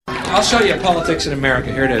I'll show you politics in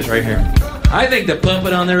America. Here it is, right here. I think the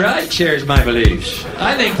puppet on the right shares my beliefs.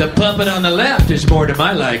 I think the puppet on the left is more to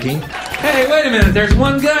my liking. Hey, wait a minute. There's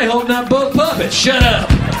one guy holding up both puppets. Shut up.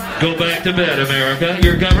 Go back to bed, America.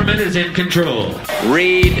 Your government is in control.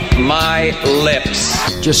 Read my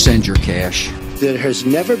lips. Just send your cash. There has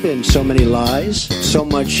never been so many lies, so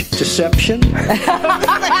much deception. Doesn't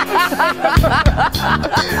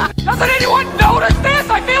anyone notice this?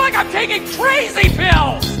 I feel like I'm taking crazy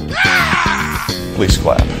pills. Please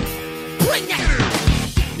clap.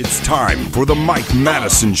 It's time for the Mike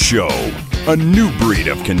Madison Show, a new breed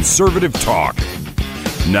of conservative talk.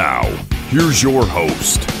 Now, here's your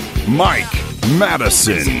host, Mike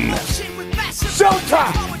Madison.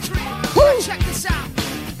 Showtime!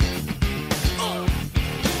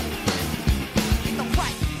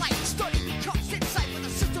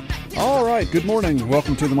 All right, good morning.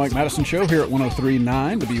 Welcome to the Mike Madison Show here at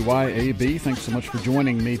 103.9 WYAB. Thanks so much for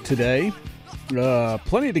joining me today.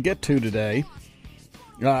 Plenty to get to today.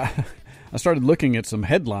 I started looking at some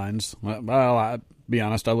headlines. Well, I'll be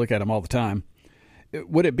honest, I look at them all the time.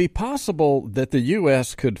 Would it be possible that the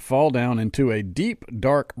U.S. could fall down into a deep,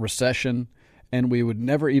 dark recession and we would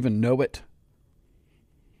never even know it?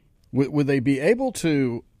 Would they be able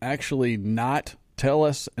to actually not tell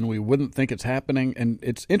us and we wouldn't think it's happening? And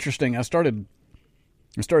it's interesting. I started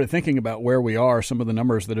thinking about where we are, some of the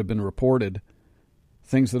numbers that have been reported,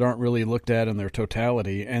 things that aren't really looked at in their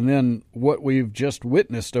totality, and then what we've just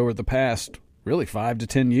witnessed over the past really 5 to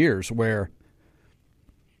 10 years where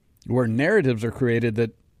narratives are created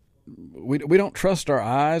that we don't trust our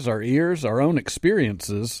eyes, our ears, our own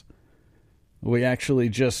experiences. We actually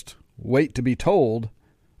just wait to be told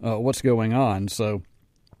what's going on. So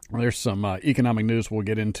there's some economic news we'll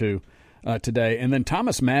get into today. And then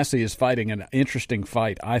Thomas Massie is fighting an interesting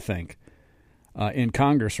fight, I think, in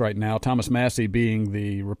Congress right now. Thomas Massie being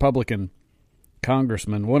the Republican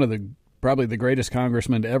congressman, one of probably the greatest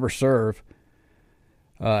congressmen to ever serve.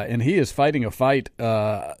 And he is fighting a fight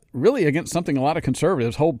really against something a lot of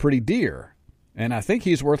conservatives hold pretty dear. And I think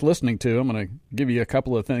he's worth listening to. I'm going to give you a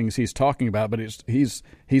couple of things he's talking about, but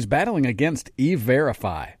he's battling against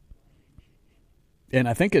E-Verify. And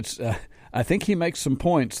I think I think he makes some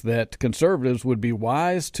points that conservatives would be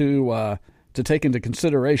wise to take into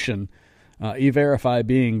consideration. E-Verify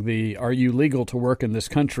being the "Are you legal to work in this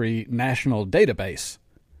country?" national database.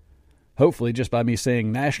 Hopefully, just by me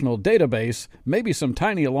saying national database, maybe some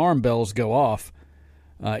tiny alarm bells go off.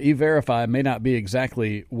 E-Verify may not be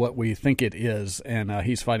exactly what we think it is, and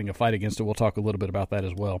he's fighting a fight against it. We'll talk a little bit about that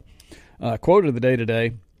as well. Quote of the day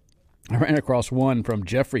today, I ran across one from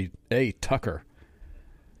Jeffrey A. Tucker.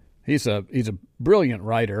 He's a brilliant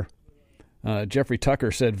writer. Jeffrey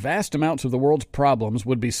Tucker said, "Vast amounts of the world's problems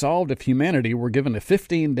would be solved if humanity were given a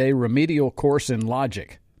 15-day remedial course in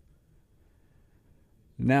logic."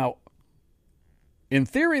 Now, in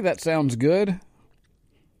theory, that sounds good,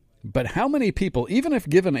 but how many people, even if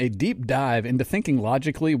given a deep dive into thinking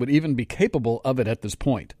logically, would even be capable of it at this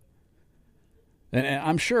point? And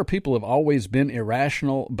I'm sure people have always been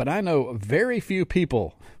irrational, but I know very few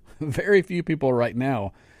people right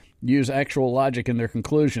now use actual logic in their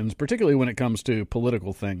conclusions, particularly when it comes to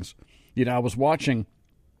political things. You know, I was watching,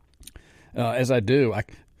 as I do,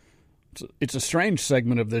 it's a strange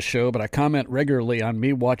segment of this show, but I comment regularly on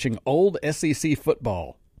me watching old SEC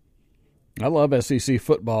football. I love SEC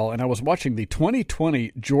football, and I was watching the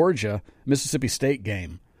 2020 Georgia-Mississippi State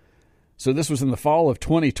game. So this was in the fall of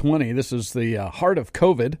 2020. This is the heart of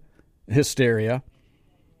COVID hysteria.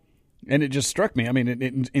 And it just struck me. I mean,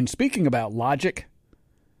 in speaking about logic,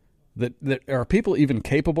 that are people even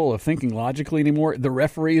capable of thinking logically anymore? The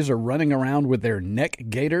referees are running around with their neck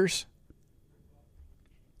gaiters.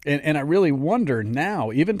 And I really wonder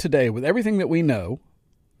now, even today, with everything that we know,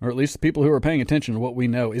 or at least the people who are paying attention to what we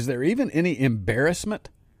know, is there even any embarrassment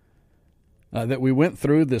that we went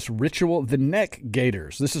through this ritual? The neck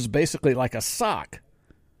gaiters. This is basically like a sock.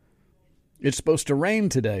 It's supposed to rain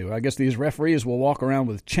today. I guess these referees will walk around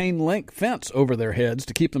with chain link fence over their heads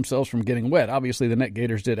to keep themselves from getting wet. Obviously, the neck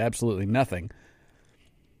gaiters did absolutely nothing.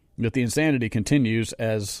 But the insanity continues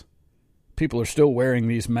as people are still wearing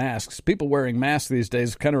these masks. People wearing masks these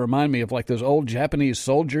days kind of remind me of like those old Japanese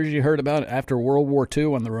soldiers you heard about after World War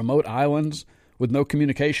II on the remote islands with no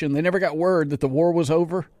communication. They never got word that the war was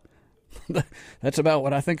over. That's about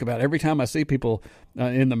what I think about every time I see people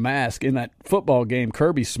in the mask. In that football game,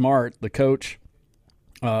 Kirby Smart, the coach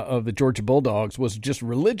of the Georgia Bulldogs, was just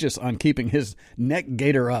religious on keeping his neck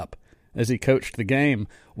gaiter up as he coached the game.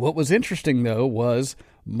 What was interesting, though, was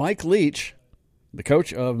Mike Leach, the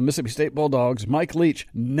coach of Mississippi State Bulldogs. Mike Leach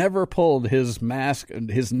never pulled his mask,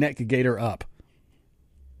 his neck gaiter up.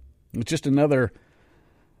 It's just another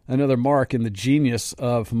mark in the genius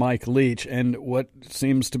of Mike Leach. And what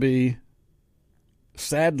seems to be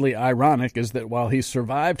sadly ironic is that while he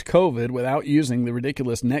survived COVID without using the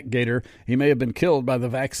ridiculous neck gaiter, he may have been killed by the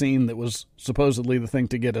vaccine that was supposedly the thing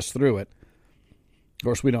to get us through it. Of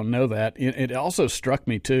course, we don't know that. It also struck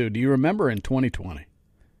me, too. Do you remember in 2020?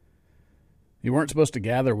 You weren't supposed to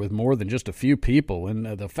gather with more than just a few people. And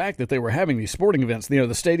the fact that they were having these sporting events, the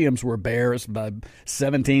stadiums were bare. By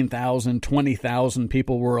 17,000, 20,000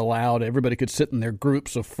 people were allowed. Everybody could sit in their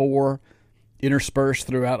groups of 4, interspersed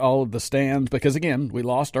throughout all of the stands. Because, again, we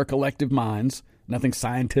lost our collective minds. Nothing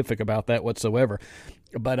scientific about that whatsoever.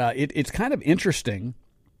 But it's kind of interesting.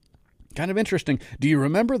 Do you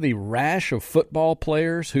remember the rash of football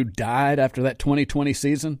players who died after that 2020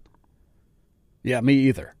 season? Yeah, me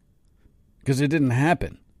either. Because it didn't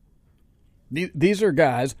happen. These are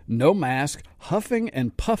guys, no mask, huffing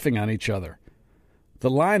and puffing on each other. The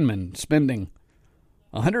linemen spending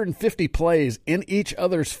 150 plays in each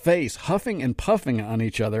other's face, huffing and puffing on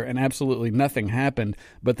each other, and absolutely nothing happened.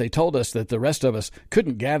 But they told us that the rest of us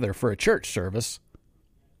couldn't gather for a church service.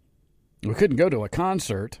 We couldn't go to a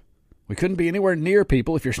concert. We couldn't be anywhere near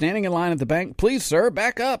people. If you're standing in line at the bank, please, sir,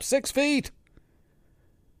 back up 6 feet.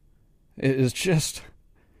 It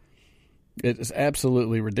is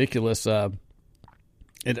absolutely ridiculous.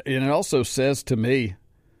 It also says to me,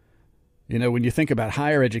 when you think about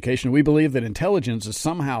higher education, we believe that intelligence is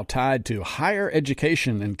somehow tied to higher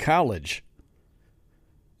education in college.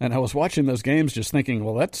 And I was watching those games just thinking,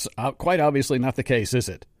 well, that's quite obviously not the case, is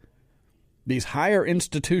it? These higher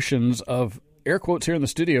institutions of, air quotes here in the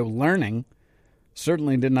studio, learning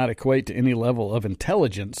certainly did not equate to any level of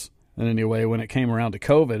intelligence in any way when it came around to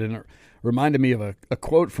COVID. And it reminded me of a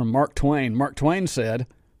quote from Mark Twain. Mark Twain said,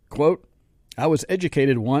 quote, "I was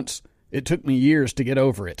educated once. It took me years to get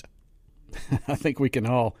over it." I think we can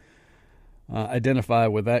all identify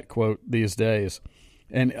with that quote these days.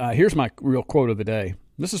 And here's my real quote of the day.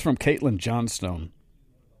 This is from Caitlin Johnstone.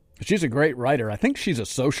 She's a great writer. I think she's a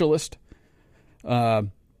socialist,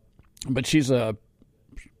 but she's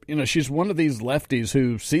she's one of these lefties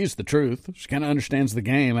who sees the truth. She kind of understands the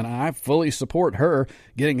game, and I fully support her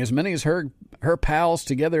getting as many as her pals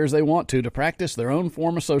together as they want to practice their own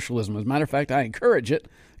form of socialism. As a matter of fact, I encourage it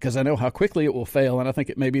because I know how quickly it will fail, and I think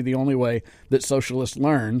it may be the only way that socialists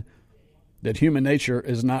learn that human nature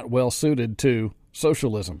is not well suited to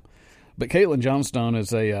socialism. But Caitlin Johnstone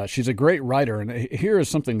is she's a great writer, and here is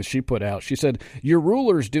something that she put out. She said, "Your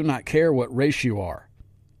rulers do not care what race you are.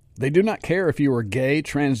 They do not care if you are gay,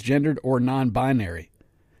 transgendered, or non-binary.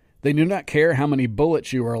 They do not care how many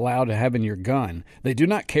bullets you are allowed to have in your gun. They do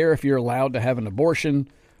not care if you're allowed to have an abortion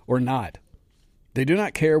or not. They do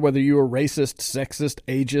not care whether you are racist, sexist,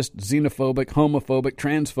 ageist, xenophobic, homophobic,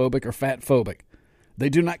 transphobic, or fatphobic. They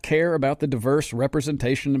do not care about the diverse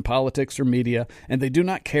representation in politics or media, and they do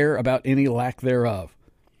not care about any lack thereof.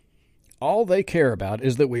 All they care about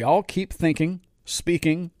is that we all keep thinking,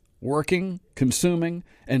 speaking, working, consuming,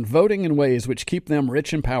 and voting in ways which keep them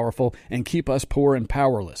rich and powerful and keep us poor and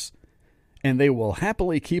powerless. And they will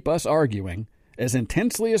happily keep us arguing as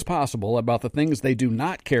intensely as possible about the things they do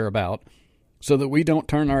not care about so that we don't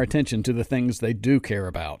turn our attention to the things they do care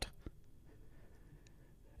about."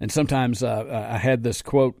 And sometimes I had this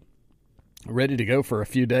quote ready to go for a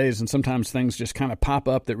few days, and sometimes things just kind of pop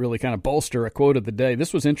up that really kind of bolster a quote of the day.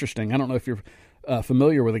 This was interesting. I don't know if you're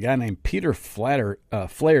familiar with a guy named Peter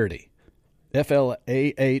Flaherty, F-L-A-H-E-R-T-Y,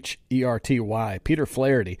 Peter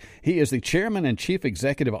Flaherty. He is the chairman and chief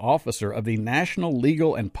executive officer of the National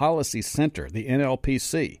Legal and Policy Center, the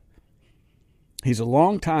NLPC. He's a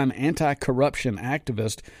longtime anti-corruption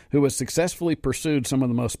activist who has successfully pursued some of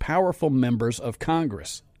the most powerful members of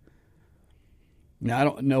Congress. Now, I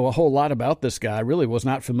don't know a whole lot about this guy. I really was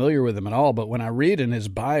not familiar with him at all, but when I read in his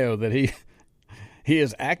bio that he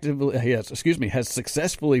has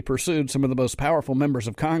successfully pursued some of the most powerful members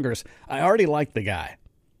of Congress, I already like the guy.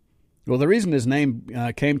 Well, the reason his name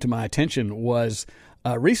came to my attention was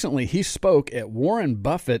recently he spoke at Warren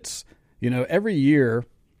Buffett's, every year,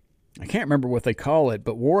 I can't remember what they call it,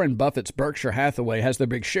 but Warren Buffett's Berkshire Hathaway has their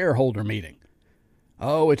big shareholder meeting.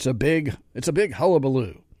 Oh, it's a big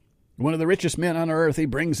hullabaloo. One of the richest men on earth, he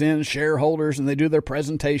brings in shareholders and they do their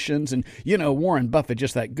presentations. And, Warren Buffett,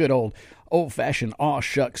 just that good old-fashioned aw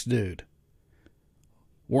shucks dude.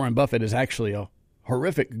 Warren Buffett is actually a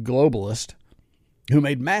horrific globalist who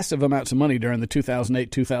made massive amounts of money during the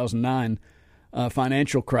 2008-2009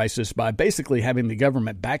 financial crisis by basically having the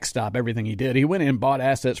government backstop everything he did. He went in and bought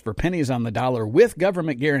assets for pennies on the dollar with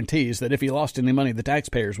government guarantees that if he lost any money, the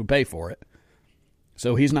taxpayers would pay for it.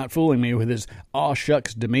 So he's not fooling me with his aw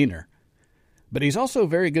shucks demeanor. But he's also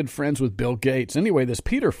very good friends with Bill Gates. Anyway, this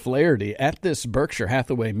Peter Flaherty at this Berkshire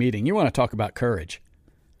Hathaway meeting, you want to talk about courage.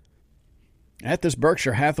 At this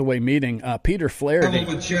Berkshire Hathaway meeting, Peter Flaherty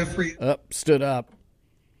stood up.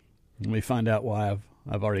 Let me find out why.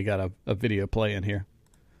 I've already got a video playing here.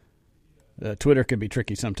 Twitter can be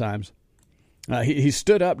tricky sometimes. He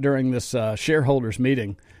stood up during this shareholders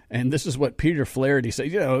meeting, and this is what Peter Flaherty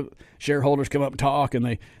said. You know, shareholders come up and talk,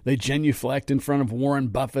 and they genuflect in front of Warren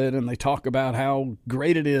Buffett, and they talk about how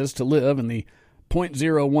great it is to live in the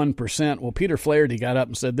 0.01%. Well, Peter Flaherty got up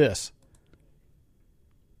and said this.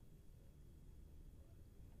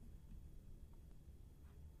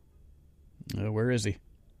 Where is he?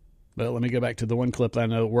 Well, let me go back to the one clip that I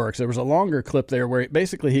know works. There was a longer clip there where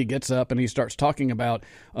basically he gets up and he starts talking about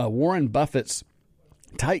Warren Buffett's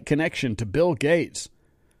tight connection to Bill Gates.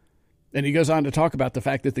 And he goes on to talk about the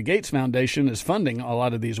fact that the Gates Foundation is funding a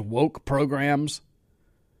lot of these woke programs.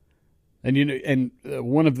 And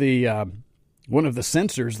one of the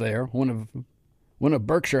censors there, one of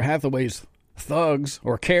Berkshire Hathaway's thugs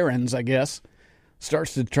or Karens, I guess,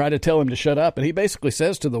 starts to try to tell him to shut up. And he basically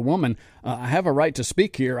says to the woman, I have a right to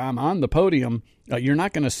speak here. I'm on the podium. You're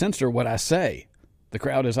not going to censor what I say. The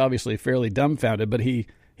crowd is obviously fairly dumbfounded, but he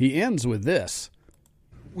ends with this.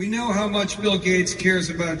 We know how much Bill Gates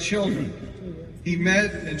cares about children. He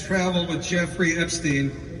met and traveled with Jeffrey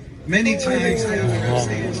Epstein many times after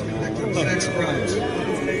Epstein's convicted sex crimes.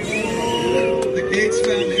 The Gates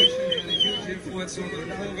Foundation had a huge influence over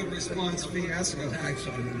the COVID response fiasco.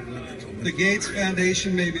 The Gates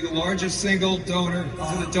Foundation may be the largest single donor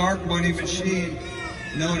to the dark money machine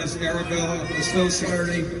known as Arabella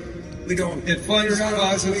Associates. It funds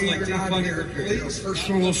causes like defunding the police,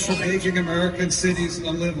 making American cities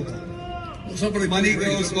unlivable. Money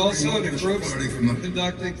goes also to groups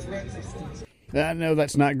conducting threats. I know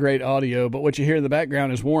that's not great audio, but what you hear in the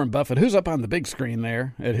background is Warren Buffett, who's up on the big screen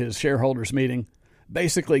there at his shareholders meeting,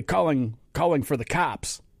 basically calling for the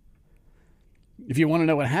cops. If you want to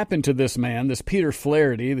know what happened to this man, this Peter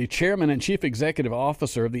Flaherty, the chairman and chief executive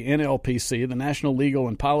officer of the NLPC, the National Legal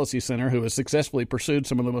and Policy Center, who has successfully pursued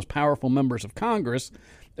some of the most powerful members of Congress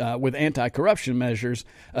with anti-corruption measures,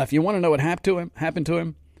 if you want to know what happened to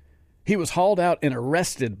him, he was hauled out and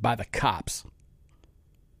arrested by the cops.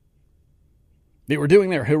 They were doing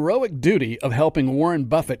their heroic duty of helping Warren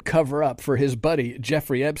Buffett cover up for his buddy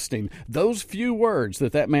Jeffrey Epstein. Those few words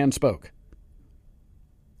that man spoke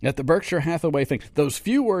at the Berkshire Hathaway thing, those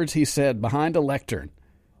few words he said behind a lectern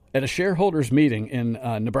at a shareholders meeting in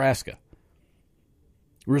Nebraska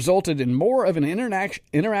resulted in more of an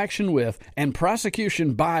interaction with and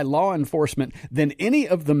prosecution by law enforcement than any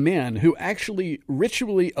of the men who actually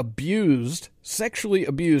ritually sexually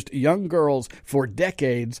abused young girls for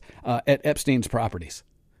decades at Epstein's properties.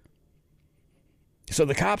 So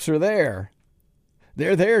the cops are there.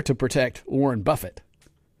 They're there to protect Warren Buffett.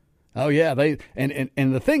 Oh, yeah,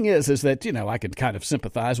 and the thing is that, you know, I can kind of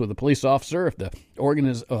sympathize with a police officer if the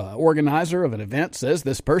organizer of an event says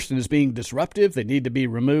this person is being disruptive, they need to be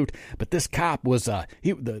removed. But this cop was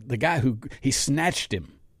the guy who he snatched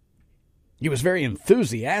him. He was very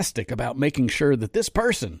enthusiastic about making sure that this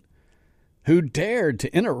person who dared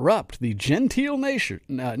to interrupt the genteel nature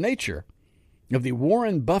of the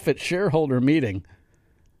Warren Buffett shareholder meeting,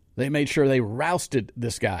 they made sure they rousted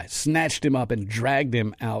this guy, snatched him up, and dragged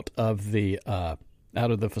him out of the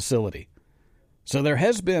facility. So there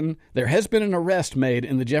has been an arrest made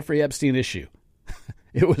in the Jeffrey Epstein issue.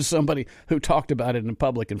 It was somebody who talked about it in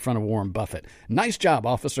public in front of Warren Buffett. Nice job,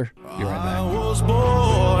 officer. You're right back. I was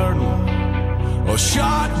born, a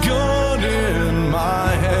shotgun in my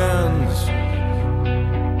hands,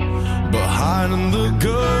 behind the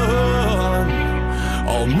gun,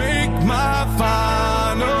 I'll make my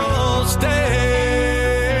final stand.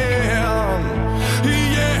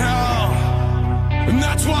 Yeah, and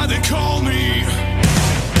that's why they call me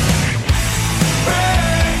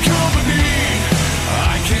bad company.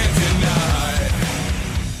 I can't deny.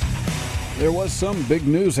 There was some big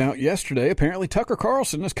news out yesterday. Apparently Tucker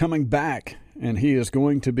Carlson is coming back, and he is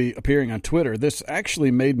going to be appearing on Twitter. This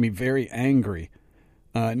actually made me very angry.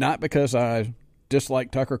 Not because I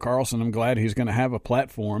dislike Tucker Carlson. I'm glad he's going to have a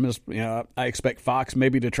platform. I expect Fox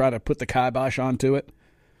maybe to try to put the kibosh onto it.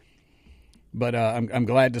 But I'm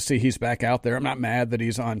glad to see he's back out there. I'm not mad that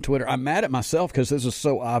he's on Twitter. I'm mad at myself because this is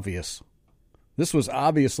so obvious. This was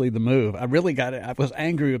obviously the move. I really got it. I was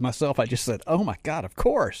angry with myself. I just said, oh, my God, of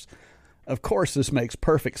course. Of course, this makes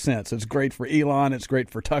perfect sense. It's great for Elon. It's great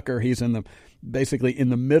for Tucker. He's basically in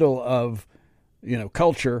the middle of,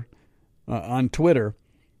 culture on Twitter.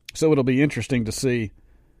 So it'll be interesting to see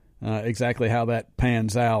exactly how that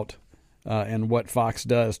pans out. and what Fox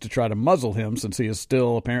does to try to muzzle him, since he is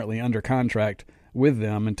still apparently under contract with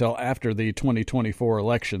them until after the 2024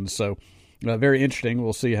 elections. So very interesting.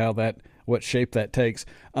 We'll see what shape that takes.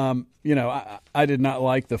 I did not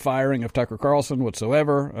like the firing of Tucker Carlson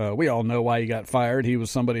whatsoever. We all know why he got fired. He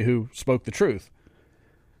was somebody who spoke the truth.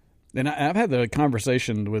 And I've had the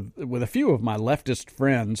conversation with a few of my leftist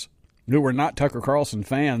friends who were not Tucker Carlson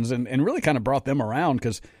fans, and really kind of brought them around,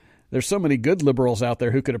 because there's so many good liberals out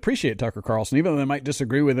there who could appreciate Tucker Carlson, even though they might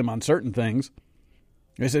disagree with him on certain things.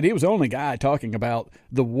 They said he was the only guy talking about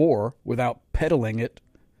the war without peddling it,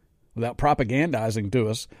 without propagandizing to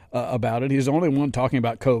us about it. He's the only one talking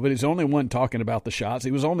about COVID. He's the only one talking about the shots.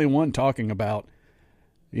 He was the only one talking about,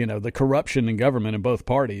 the corruption in government in both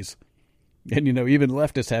parties. And, even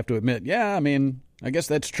leftists have to admit, yeah, I mean, I guess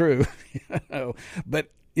that's true. But,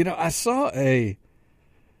 I saw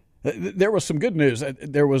there was some good news.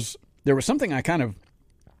 There was something I kind of,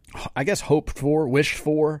 I guess, hoped for, wished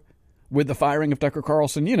for with the firing of Tucker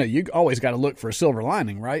Carlson. You always got to look for a silver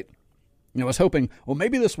lining, right? I was hoping, well,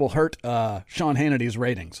 maybe this will hurt Sean Hannity's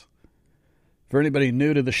ratings. For anybody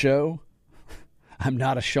new to the show, I'm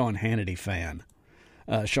not a Sean Hannity fan.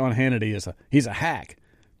 Sean Hannity he's a hack.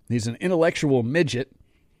 He's an intellectual midget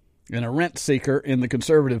and a rent seeker in the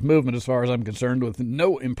conservative movement, as far as I'm concerned, with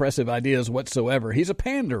no impressive ideas whatsoever. He's a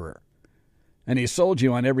panderer, and he sold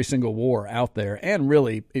you on every single war out there. And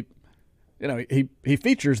really, he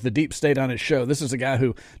features the deep state on his show. This is a guy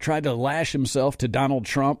who tried to lash himself to Donald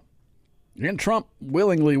Trump, and Trump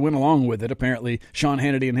willingly went along with it. Apparently, Sean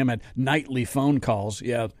Hannity and him had nightly phone calls.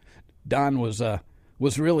 Yeah, Don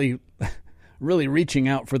was really really reaching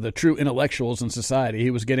out for the true intellectuals in society.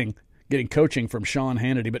 He was getting coaching from Sean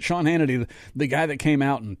Hannity. But Sean Hannity, the guy that came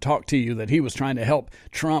out and talked to you that he was trying to help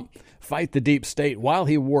Trump fight the deep state while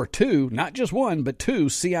he wore not just one, but two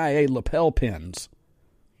CIA lapel pins.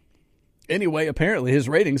 Anyway, apparently his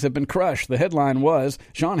ratings have been crushed. The headline was,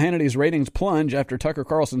 Sean Hannity's ratings plunge after Tucker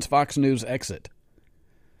Carlson's Fox News exit.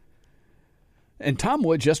 And Tom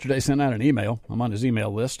Woods yesterday sent out an email. I'm on his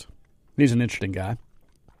email list. He's an interesting guy.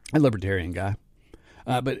 A libertarian guy,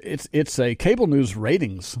 but it's a cable news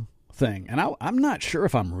ratings thing, and I'm not sure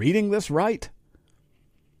if I'm reading this right.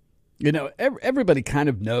 Everybody kind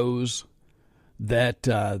of knows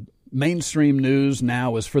that mainstream news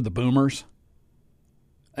now is for the boomers.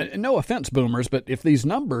 No offense, boomers, but if these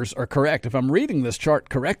numbers are correct, if I'm reading this chart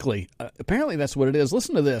correctly, apparently that's what it is.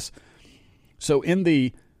 Listen to this. So in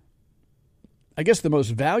the most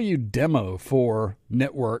valued demo for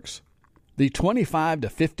networks, the 25 to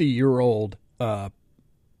 50-year-old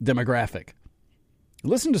demographic.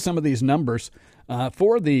 Listen to some of these numbers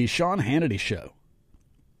for the Sean Hannity show.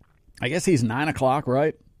 I guess he's 9 o'clock,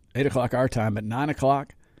 right? 8 o'clock our time, at 9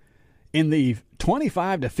 o'clock. In the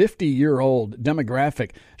 25 to 50-year-old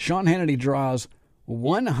demographic, Sean Hannity draws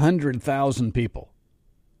 100,000 people.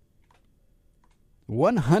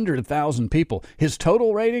 100,000 people. His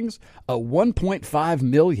total ratings, 1.5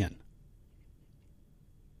 million.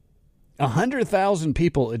 100,000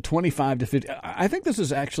 people at 25 to 50. I think this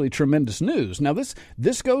is actually tremendous news. Now,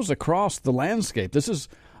 this goes across the landscape. This is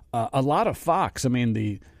a lot of Fox. I mean,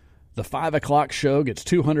 the 5 o'clock show gets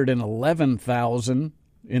 211,000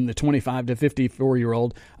 in the 25 to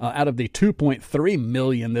 54-year-old out of the 2.3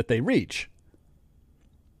 million that they reach.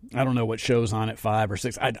 I don't know what show's on at 5 or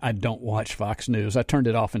 6. I don't watch Fox News. I turned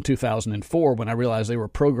it off in 2004 when I realized they were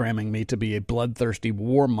programming me to be a bloodthirsty,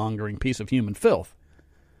 warmongering piece of human filth.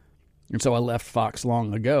 And so I left Fox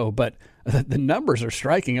long ago, but the numbers are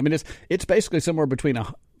striking. I mean, it's basically somewhere between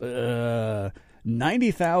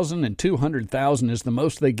 90,000 and 200,000 is the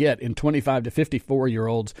most they get in 25 to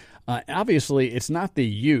 54-year-olds. Obviously, it's not the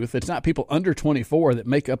youth. It's not people under 24 that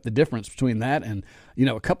make up the difference between that and,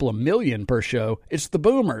 a couple of million per show. It's the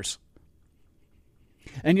boomers.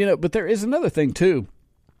 And, but there is another thing, too.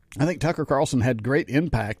 I think Tucker Carlson had great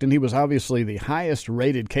impact, and he was obviously the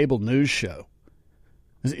highest-rated cable news show.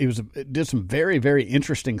 He did some very, very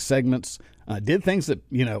interesting segments, did things that,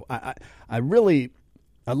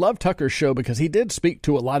 I love Tucker's show because he did speak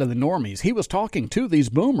to a lot of the normies. He was talking to these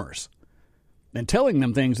boomers and telling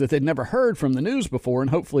them things that they'd never heard from the news before,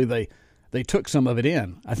 and hopefully they took some of it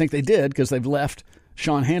in. I think they did because they've left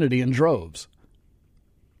Sean Hannity in droves.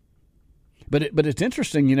 But it's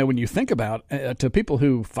interesting, when you think about to people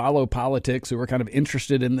who follow politics, who are kind of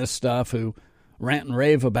interested in this stuff, who rant and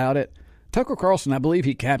rave about it, Tucker Carlson, I believe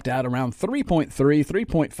he capped out around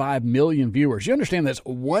 3.5 million viewers. You understand that's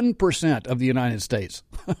 1% of the United States.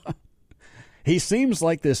 He seems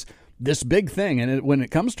like this big thing, and when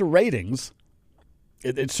it comes to ratings,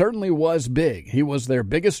 it certainly was big. He was their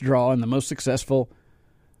biggest draw and the most successful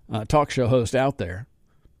talk show host out there.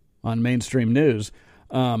 on mainstream news.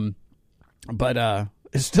 But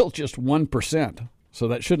it's still just 1%. So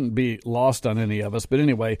that shouldn't be lost on any of us. But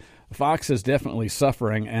anyway, Fox is definitely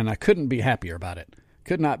suffering, and I couldn't be happier about it.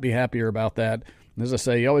 Could not be happier about that. As I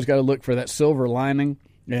say, you always got to look for that silver lining.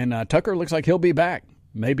 And Tucker looks like he'll be back,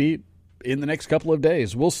 maybe in the next couple of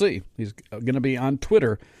days. We'll see. He's going to be on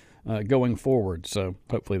Twitter going forward, so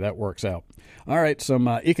hopefully that works out. All right, some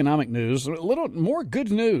economic news. A little more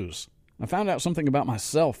good news. I found out something about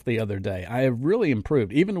myself the other day. I have really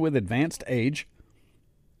improved, even with advanced age.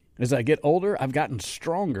 As I get older, I've gotten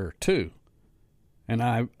stronger, too. And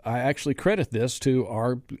I actually credit this to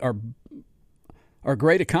our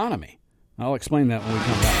great economy. I'll explain that when we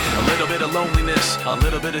come back. A little bit of loneliness, a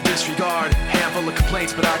little bit of disregard, handful of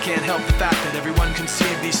complaints, but I can't help the fact that everyone can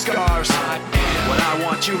see these scars. What I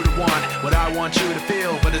want you to want, what I want you to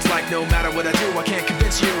feel, but it's like no matter what I do, I can't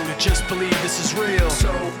convince you to just believe this is real. So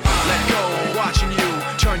let go, I'm watching you,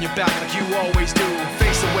 turn your back like you always do,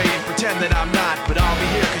 face away and pretend that I'm not, but I'll be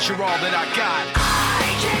here cause you're all that I got. I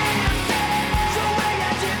can't feel the way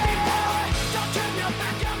I did before, don't turn your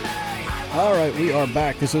back on me. All right, we are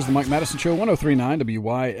back. This is the Mike Madison Show, 103.9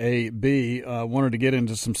 WYAB. Wanted to get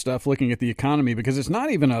into some stuff looking at the economy because it's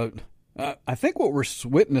not even I think what we're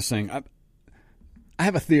witnessing, I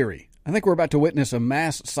have a theory. I think we're about to witness a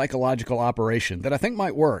mass psychological operation that I think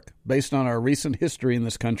might work based on our recent history in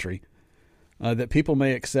this country, that people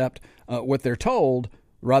may accept what they're told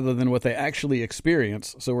rather than what they actually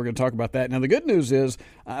experience. So we're going to talk about that. Now, the good news is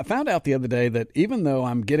I found out the other day that even though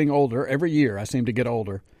I'm getting older, every year I seem to get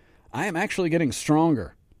older, I am actually getting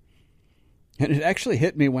stronger. And it actually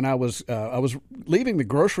hit me when I was leaving the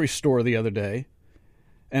grocery store the other day,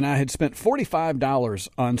 and I had spent $45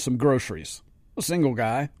 on some groceries. A single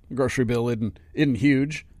guy. The grocery bill isn't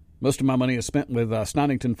huge. Most of my money is spent with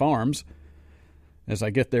Snottington Farms as I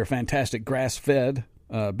get their fantastic grass-fed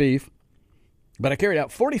beef. But I carried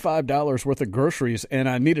out $45 worth of groceries, and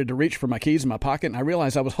I needed to reach for my keys in my pocket, and I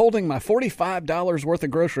realized I was holding my $45 worth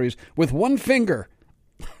of groceries with one finger.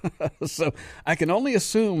 So I can only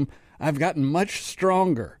assume I've gotten much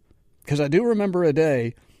stronger, because I do remember a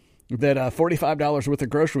day that $45 worth of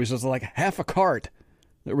groceries was like half a cart.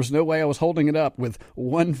 There was no way I was holding it up with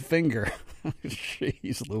one finger.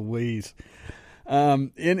 Jeez Louise.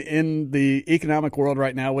 In the economic world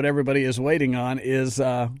right now, what everybody is waiting on is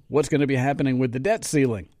what's going to be happening with the debt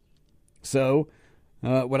ceiling. So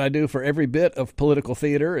what I do for every bit of political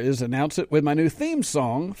theater is announce it with my new theme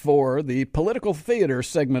song for the political theater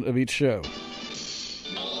segment of each show.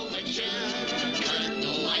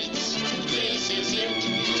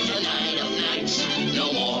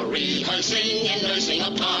 And nursing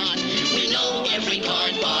apart. We know every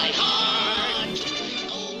card by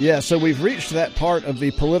heart. Yeah, so we've reached that part of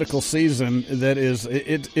the political season that is,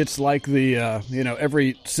 it's like the,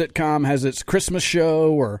 every sitcom has its Christmas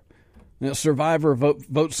show, or Survivor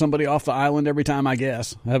votes somebody off the island every time, I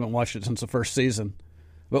guess. I haven't watched it since the first season.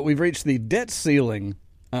 But we've reached the debt ceiling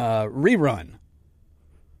rerun.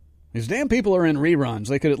 These damn people are in reruns.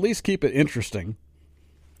 They could at least keep it interesting.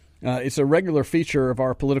 It's a regular feature of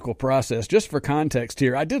our political process. Just for context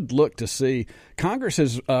here, I did look to see Congress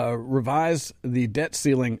has revised the debt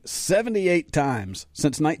ceiling 78 times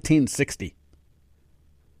since 1960.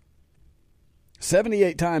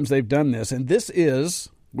 78 times they've done this, and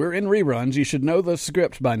we're in reruns. You should know the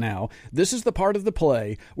script by now. This is the part of the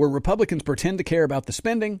play where Republicans pretend to care about the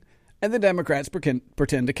spending and the Democrats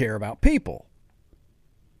pretend to care about people.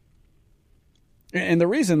 And the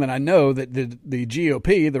reason that I know that the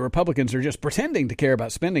GOP, the Republicans, are just pretending to care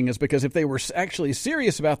about spending is because if they were actually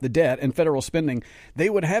serious about the debt and federal spending, they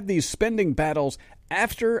would have these spending battles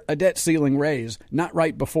after a debt ceiling raise, not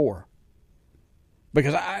right before.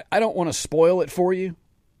 Because I don't want to spoil it for you.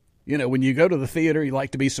 You know, when you go to the theater, you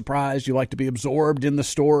like to be surprised, you like to be absorbed in the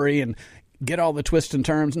story and get all the twists and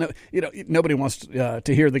turns. No, nobody wants to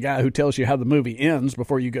hear the guy who tells you how the movie ends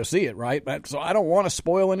before you go see it, right? So I don't want to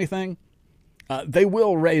spoil anything. They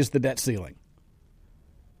will raise the debt ceiling.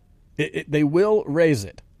 They will raise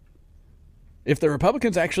it. If the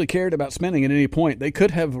Republicans actually cared about spending at any point, they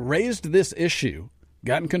could have raised this issue,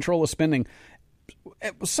 gotten control of spending,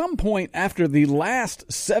 at some point after the last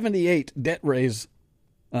 78 debt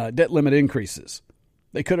limit increases.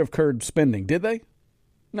 They could have curbed spending. Did they?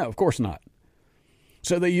 No, of course not.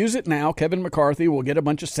 So they use it now. Kevin McCarthy will get a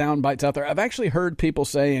bunch of sound bites out there. I've actually heard people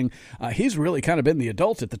saying he's really kind of been the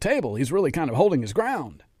adult at the table. He's really kind of holding his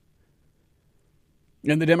ground.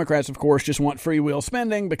 And the Democrats, of course, just want freewheel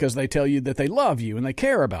spending because they tell you that they love you and they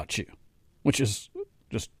care about you, which is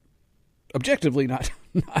just objectively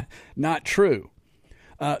not true.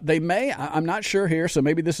 They may, I'm not sure here, so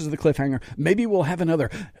maybe this is the cliffhanger. Maybe we'll have another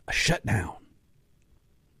shutdown.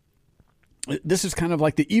 This is kind of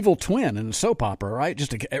like the evil twin in a soap opera, right?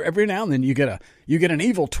 Just every now and then you get an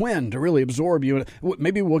evil twin to really absorb you.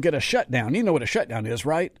 Maybe we'll get a shutdown. You know what a shutdown is,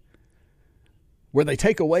 right? Where they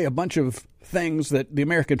take away a bunch of things that the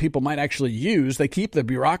American people might actually use. They keep the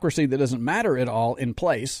bureaucracy that doesn't matter at all in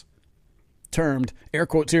place, termed, air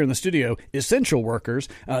quotes here in the studio, essential workers.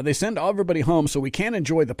 They send everybody home so we can't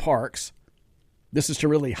enjoy the parks. This is to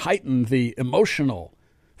really heighten the emotional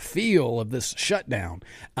feel of this shutdown.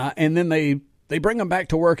 And then they bring them back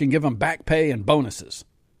to work and give them back pay and bonuses.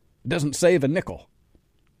 It doesn't save a nickel.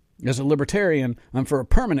 As a libertarian, I'm for a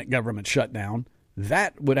permanent government shutdown.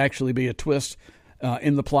 That would actually be a twist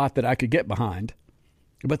in the plot that I could get behind.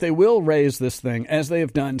 But they will raise this thing, as they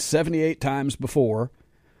have done 78 times before.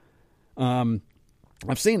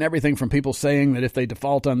 I've seen everything from people saying that if they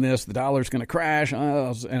default on this, the dollar's going to crash.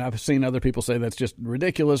 And I've seen other people say that's just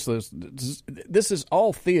ridiculous. This is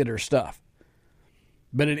all theater stuff.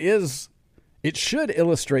 But it should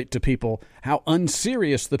illustrate to people how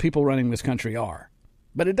unserious the people running this country are.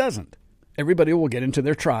 But it doesn't. Everybody will get into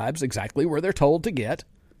their tribes exactly where they're told to get.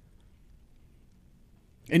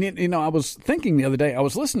 And, you know, I was thinking the other day, I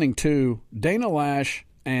was listening to Dana Lash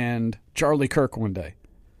and Charlie Kirk one day.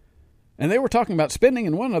 And they were talking about spending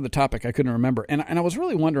and one other topic I couldn't remember. And I was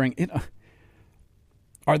really wondering,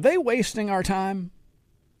 are they wasting our time?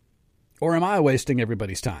 Or am I wasting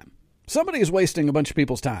everybody's time? Somebody is wasting a bunch of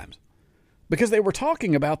people's times. Because they were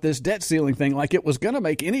talking about this debt ceiling thing like it was going to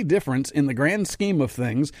make any difference in the grand scheme of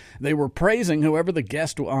things. They were praising whoever the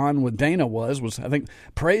guest on with Dana was, I think,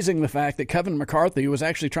 praising the fact that Kevin McCarthy was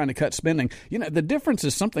actually trying to cut spending. You know, the difference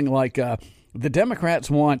is something like the Democrats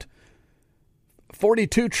want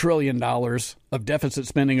 $42 trillion of deficit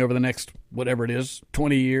spending over the next, whatever it is,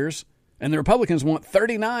 20 years. And the Republicans want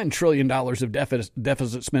 $39 trillion of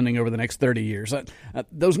deficit spending over the next 30 years.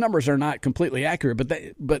 Those numbers are not completely accurate,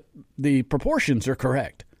 but the proportions are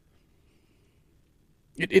correct.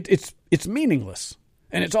 It's meaningless.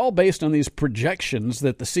 And it's all based on these projections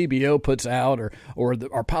that the CBO puts out or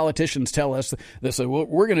our politicians tell us. They say, well,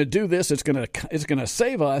 we're going to do this. It's going to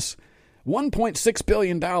save us $1.6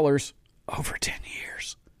 billion over 10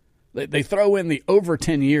 years. They throw in the over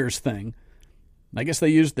 10 years thing. I guess they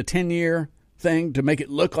used the 10-year thing to make it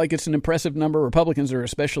look like it's an impressive number. Republicans are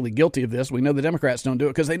especially guilty of this. We know the Democrats don't do it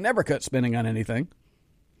because they never cut spending on anything.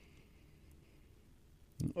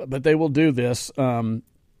 But they will do this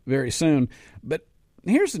very soon. But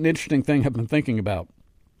here's an interesting thing I've been thinking about.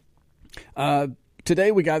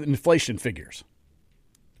 Today we got inflation figures.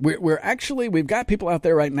 We've got people out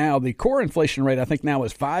there right now. The core inflation rate, I think now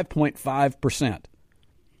is 5.5%.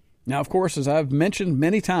 Now, of course, as I've mentioned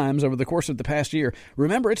many times over the course of the past year,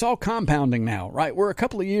 remember, it's all compounding now, right? We're a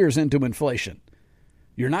couple of years into inflation.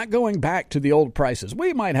 You're not going back to the old prices.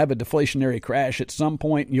 We might have a deflationary crash at some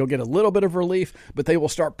point, and you'll get a little bit of relief, but they will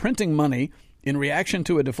start printing money in reaction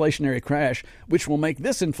to a deflationary crash, which will make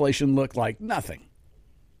this inflation look like nothing.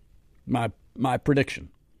 My prediction.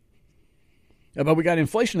 But we got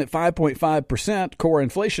inflation at 5.5% core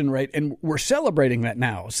inflation rate, and we're celebrating that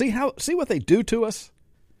now. See what they do to us?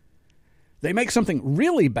 They make something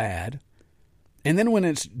really bad, and then when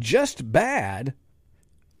it's just bad,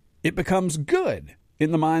 it becomes good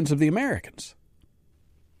in the minds of the Americans.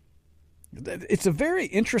 It's a very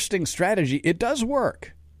interesting strategy. It does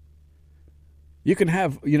work. You can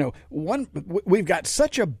have, we've got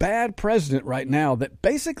such a bad president right now that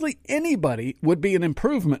basically anybody would be an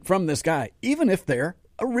improvement from this guy, even if they're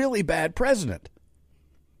a really bad president.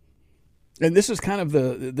 And this is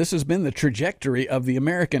this has been the trajectory of the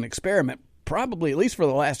American experiment, probably at least for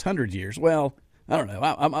the last 100 years. Well, I don't know.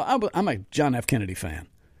 I'm a John F. Kennedy fan.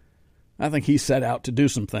 I think he set out to do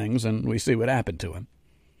some things, and we see what happened to him.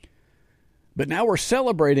 But now we're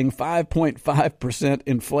celebrating 5.5%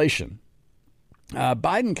 inflation.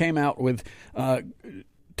 Biden came out with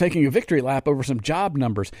taking a victory lap over some job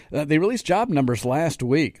numbers. They released job numbers last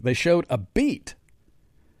week. They showed a beat.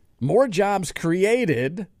 More jobs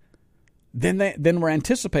created than were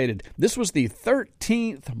anticipated. This was the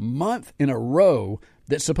 13th month in a row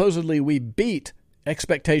that supposedly we beat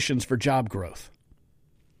expectations for job growth.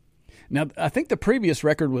 Now, I think the previous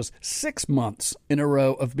record was 6 months in a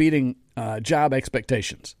row of beating job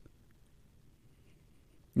expectations.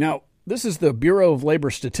 Now, this is the Bureau of Labor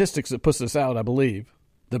Statistics that puts this out, I believe.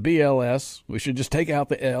 The BLS. We should just take out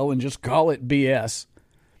the L and just call it BS.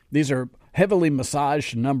 These are heavily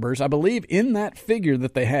massaged numbers. I believe in that figure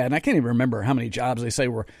that they had, and I can't even remember how many jobs they say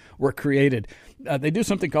were created. They do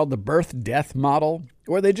something called the birth-death model,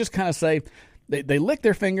 where they just kind of say, They lick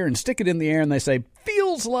their finger and stick it in the air and they say,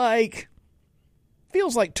 feels like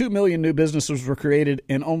 2 million new businesses were created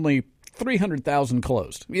and only 300,000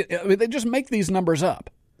 closed. I mean, they just make these numbers up.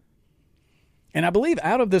 And I believe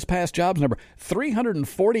out of this past jobs number,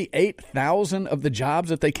 348,000 of the jobs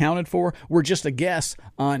that they counted for were just a guess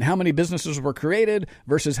on how many businesses were created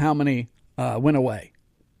versus how many went away.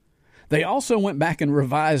 They also went back and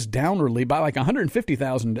revised downwardly by like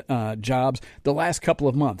 150,000 jobs the last couple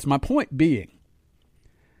of months. My point being,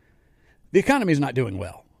 the economy is not doing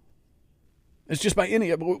well. It's just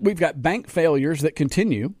we've got bank failures that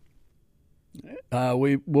continue.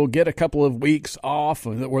 We will get a couple of weeks off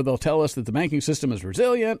where they'll tell us that the banking system is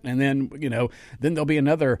resilient, and then there'll be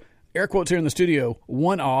another, air quotes here in the studio,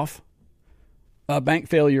 one-off bank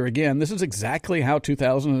failure again. This is exactly how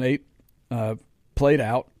 2008 played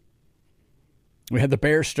out. We had the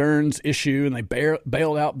Bear Stearns issue, and they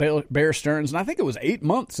bailed out Bear Stearns, and I think it was 8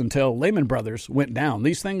 months until Lehman Brothers went down.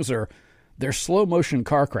 These things they're slow-motion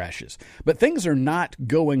car crashes. But things are not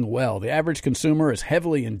going well. The average consumer is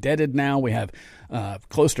heavily indebted now. We have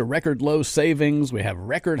close to record-low savings. We have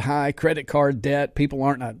record-high credit card debt. People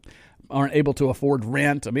aren't able to afford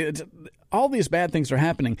rent. I mean, all these bad things are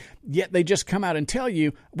happening, yet they just come out and tell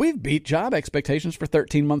you, we've beat job expectations for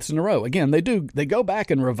 13 months in a row. Again, they do. They go back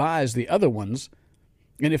and revise the other ones,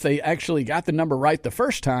 and if they actually got the number right the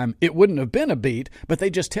first time, it wouldn't have been a beat, but they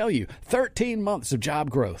just tell you 13 months of job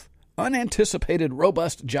growth. Unanticipated,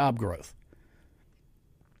 robust job growth.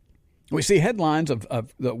 We see headlines of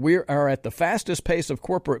that we are at the fastest pace of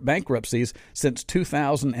corporate bankruptcies since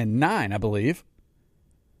 2009, I believe.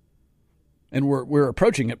 And we're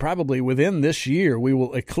approaching it probably within this year. We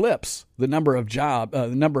will eclipse the number of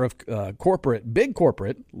big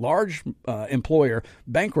corporate, large employer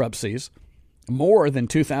bankruptcies more than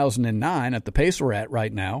 2009 at the pace we're at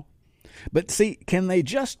right now. But see, can they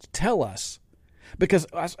just tell us? Because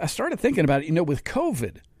I started thinking about it, with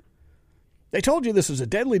COVID. They told you this was a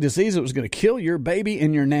deadly disease that was going to kill your baby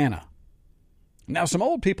and your nana. Now, some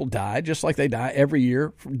old people died, just like they die every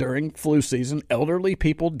year during flu season. Elderly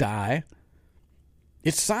people die.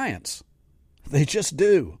 It's science. They just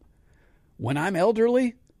do. When I'm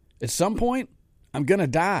elderly, at some point, I'm going to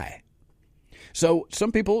die. So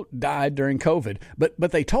some people died during COVID,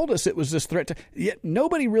 but they told us it was this threat. Yet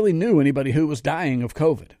nobody really knew anybody who was dying of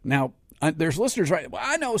COVID. Now, there's listeners, right? Well,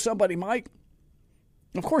 I know somebody, Mike.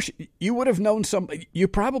 Of course, you would have known somebody. You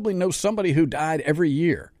probably know somebody who died every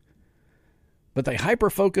year. But they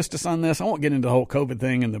hyper-focused us on this. I won't get into the whole COVID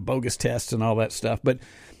thing and the bogus tests and all that stuff. But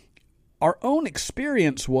our own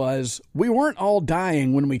experience was we weren't all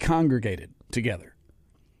dying when we congregated together.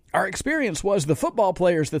 Our experience was the football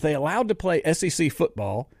players that they allowed to play SEC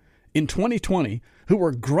football in 2020 who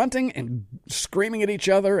were grunting and screaming at each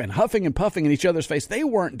other and huffing and puffing in each other's face. They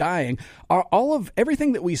weren't dying. All of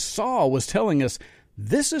everything that we saw was telling us,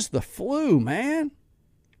 this is the flu, man.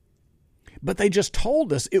 But they just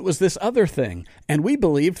told us it was this other thing, and we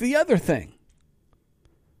believed the other thing.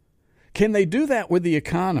 Can they do that with the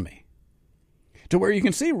economy? To where you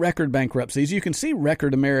can see record bankruptcies, you can see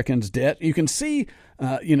record Americans' debt, you can see,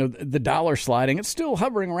 the dollar sliding. It's still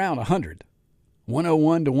hovering around 100.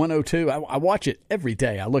 101 to 102. I watch it every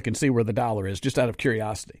day. I look and see where the dollar is just out of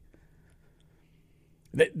curiosity.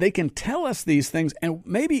 They can tell us these things, and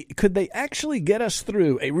maybe could they actually get us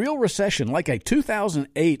through a real recession like a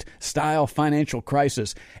 2008 style financial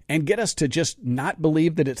crisis and get us to just not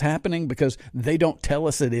believe that it's happening because they don't tell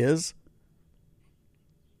us it is?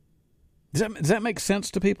 Does that make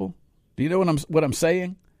sense to people? Do you know what I'm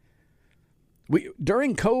saying?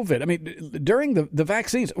 During COVID, during the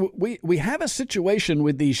vaccines, we have a situation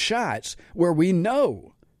with these shots where we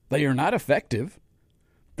know they are not effective.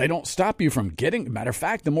 They don't stop you from getting. Matter of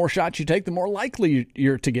fact, the more shots you take, the more likely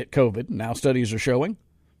you're to get COVID. Now studies are showing.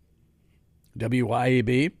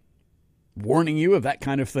 WYEB warning you of that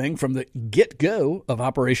kind of thing from the get-go of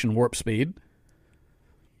Operation Warp Speed.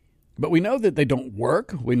 But we know that they don't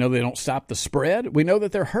work. We know they don't stop the spread. We know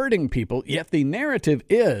that they're hurting people. Yet the narrative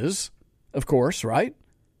is, of course, right?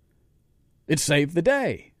 It saved the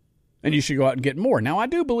day. And you should go out and get more. Now, I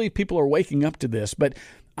do believe people are waking up to this, but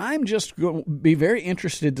I'm just going to be very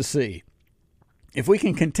interested to see if we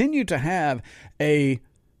can continue to have a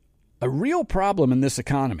real problem in this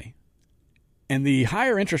economy. And the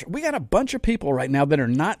higher interest, we got a bunch of people right now that are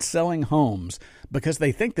not selling homes because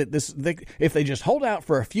they think that if they just hold out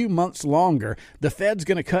for a few months longer, the Fed's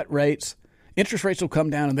going to cut rates, interest rates will come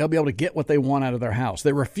down, and they'll be able to get what they want out of their house.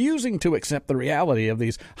 They're refusing to accept the reality of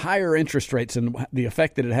these higher interest rates and the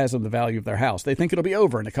effect that it has on the value of their house. They think it'll be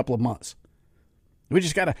over in a couple of months. We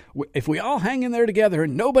just got to, if we all hang in there together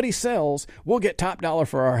and nobody sells, we'll get top dollar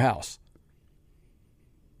for our house.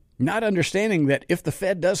 not understanding that if the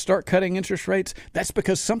Fed does start cutting interest rates, that's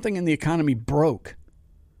because something in the economy broke.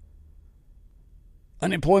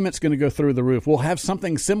 Unemployment's going to go through the roof. We'll have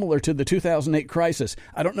something similar to the 2008 crisis.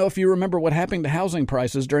 I don't know if you remember what happened to housing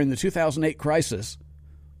prices during the 2008 crisis.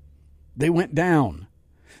 They went down.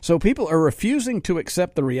 So people are refusing to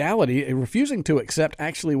accept the reality, refusing to accept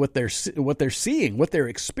actually what they're seeing, what they're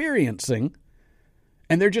experiencing,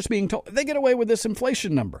 and they're just being told they get away with this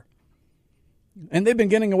inflation number. And they've been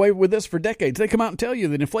getting away with this for decades. They come out and tell you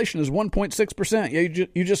that inflation is 1.6%. Yeah,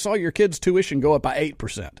 you just saw your kid's tuition go up by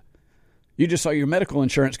 8%. You just saw your medical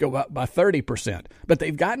insurance go up by 30%. But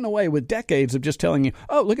they've gotten away with decades of just telling you,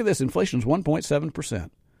 oh, look at this, inflation's 1.7%.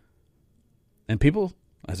 And people,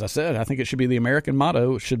 as I said, I think it should be the American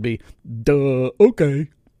motto. It should be, duh, okay.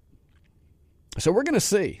 So we're going to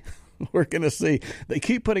see. We're going to see. They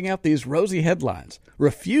keep putting out these rosy headlines,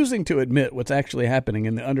 refusing to admit what's actually happening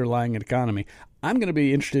in the underlying economy. I'm going to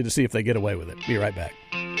be interested to see if they get away with it. Be right back.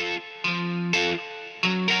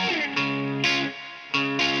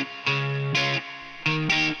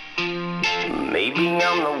 Maybe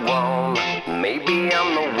I'm the one, maybe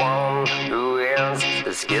I'm the one who is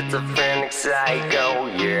the schizophrenic psycho,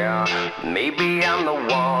 yeah. Maybe I'm the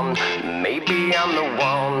one, maybe I'm the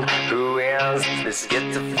one who is the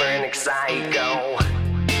schizophrenic psycho.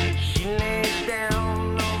 She laid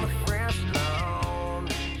down on the fresh lawn.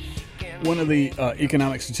 One of the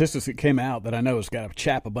economic statistics that came out that I know has got to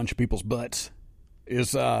chap a bunch of people's butts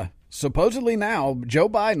is supposedly now Joe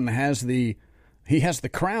Biden has the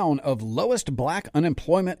crown of lowest black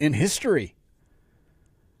unemployment in history.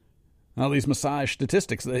 All these massage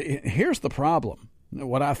statistics. Here's the problem.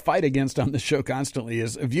 What I fight against on this show constantly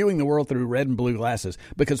is viewing the world through red and blue glasses.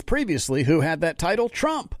 Because previously, who had that title?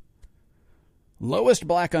 Trump. Lowest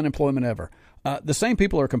black unemployment ever. The same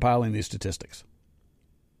people are compiling these statistics.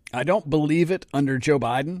 I don't believe it under Joe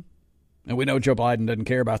Biden. And we know Joe Biden doesn't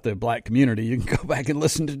care about the black community. You can go back and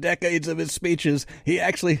listen to decades of his speeches. He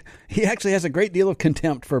actually has a great deal of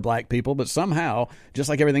contempt for black people, but somehow, just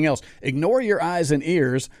like everything else, ignore your eyes and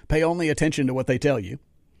ears, pay only attention to what they tell you.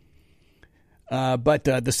 But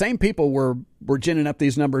the same people were ginning up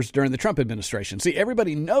these numbers during the Trump administration. See,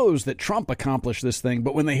 everybody knows that Trump accomplished this thing,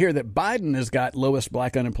 but when they hear that Biden has got lowest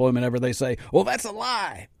black unemployment ever, they say, well, that's a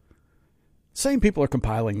lie. Same people are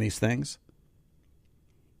compiling these things.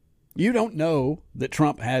 You don't know that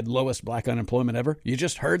Trump had lowest black unemployment ever. You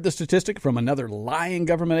just heard the statistic from another lying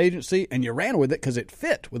government agency, and you ran with it because it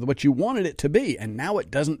fit with what you wanted it to be, and now it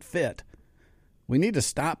doesn't fit. We need to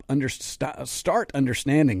start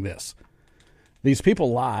understanding this. These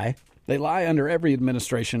people lie. They lie under every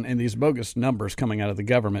administration, and these bogus numbers coming out of the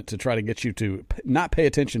government to try to get you to not pay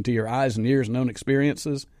attention to your eyes and ears and own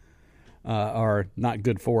experiences are not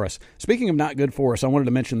good for us. Speaking of not good for us, I wanted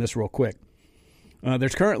to mention this real quick.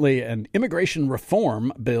 There's currently an immigration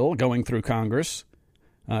reform bill going through Congress,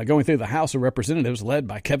 going through the House of Representatives led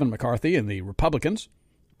by Kevin McCarthy and the Republicans.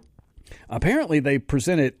 Apparently, they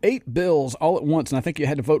presented 8 bills all at once, and I think you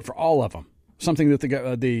had to vote for all of them, something that the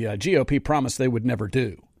GOP promised they would never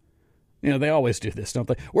do. You know, they always do this, don't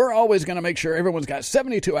they? We're always going to make sure everyone's got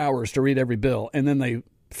 72 hours to read every bill, and then they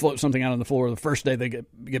float something out on the floor the first day they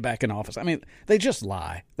get back in office. I mean, they just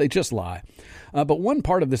lie. They just lie. But one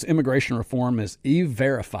part of this immigration reform is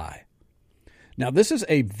E-Verify. Now, this is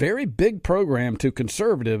a very big program to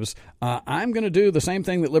conservatives. I'm going to do the same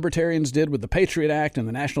thing that libertarians did with the Patriot Act and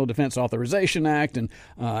the National Defense Authorization Act and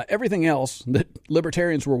everything else that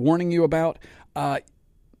libertarians were warning you about.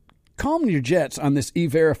 Calm your jets on this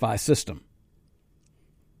E-Verify system.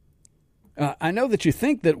 I know that you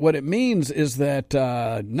think that what it means is that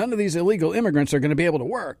none of these illegal immigrants are going to be able to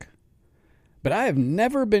work. But I have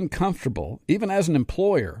never been comfortable, even as an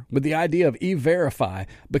employer, with the idea of E-Verify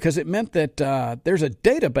because it meant that there's a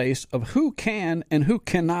database of who can and who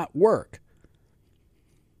cannot work.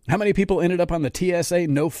 How many people ended up on the TSA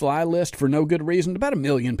no-fly list for no good reason? About 1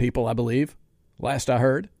 million people, I believe, last I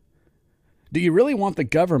heard. Do you really want the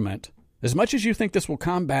government, as much as you think this will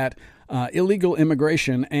combat illegal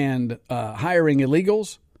immigration and hiring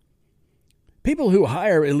illegals, people who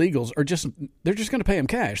hire illegals they're just going to pay them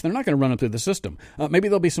cash. They're not going to run them through the system. Maybe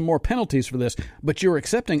there'll be some more penalties for this, but you're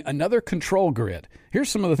accepting another control grid. Here's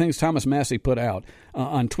some of the things Thomas Massie put out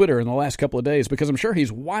on Twitter in the last couple of days, because I'm sure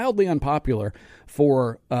he's wildly unpopular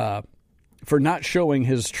for not showing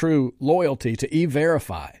his true loyalty to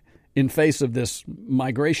E-Verify in face of this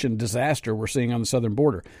migration disaster we're seeing on the southern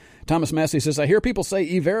border. Thomas Massie says, I hear people say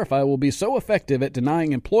E-Verify will be so effective at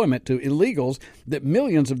denying employment to illegals that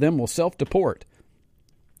millions of them will self-deport.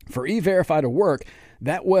 For E-Verify to work,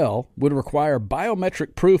 That well would require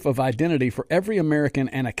biometric proof of identity for every American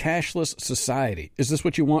and a cashless society. Is this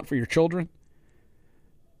what you want for your children?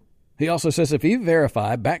 He also says if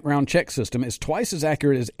E-Verify background check system is twice as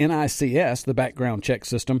accurate as NICS, the background check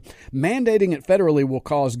system, mandating it federally will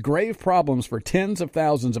cause grave problems for tens of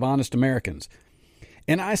thousands of honest Americans.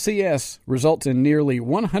 NICS results in nearly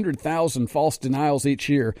 100,000 false denials each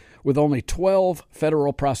year with only 12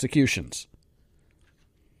 federal prosecutions.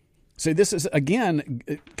 See, this is, again,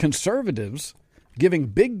 conservatives giving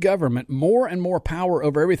big government more and more power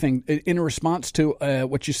over everything in response to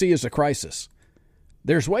what you see as a crisis.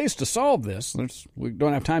 There's ways to solve this. We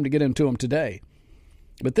don't have time to get into them today.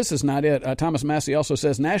 But this is not it. Thomas Massie also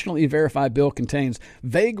says National E-Verify bill contains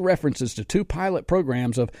vague references to 2 pilot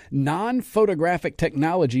programs of non-photographic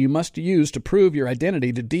technology you must use to prove your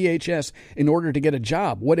identity to DHS in order to get a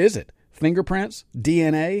job. What is it? Fingerprints?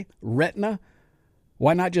 DNA? Retina?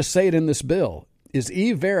 Why not just say it in this bill? Is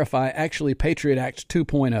E-Verify actually Patriot Act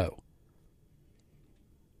 2.0?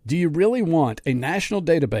 Do you really want a national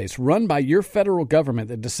database run by your federal government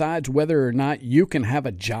that decides whether or not you can have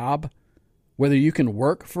a job, whether you can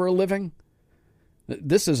work for a living?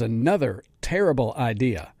 This is another terrible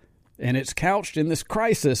idea, and it's couched in this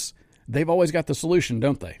crisis. They've always got the solution,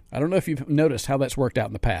 don't they? I don't know if you've noticed how that's worked out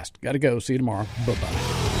in the past. Got to go. See you tomorrow. Bye-bye.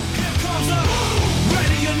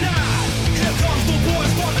 Here comes the boys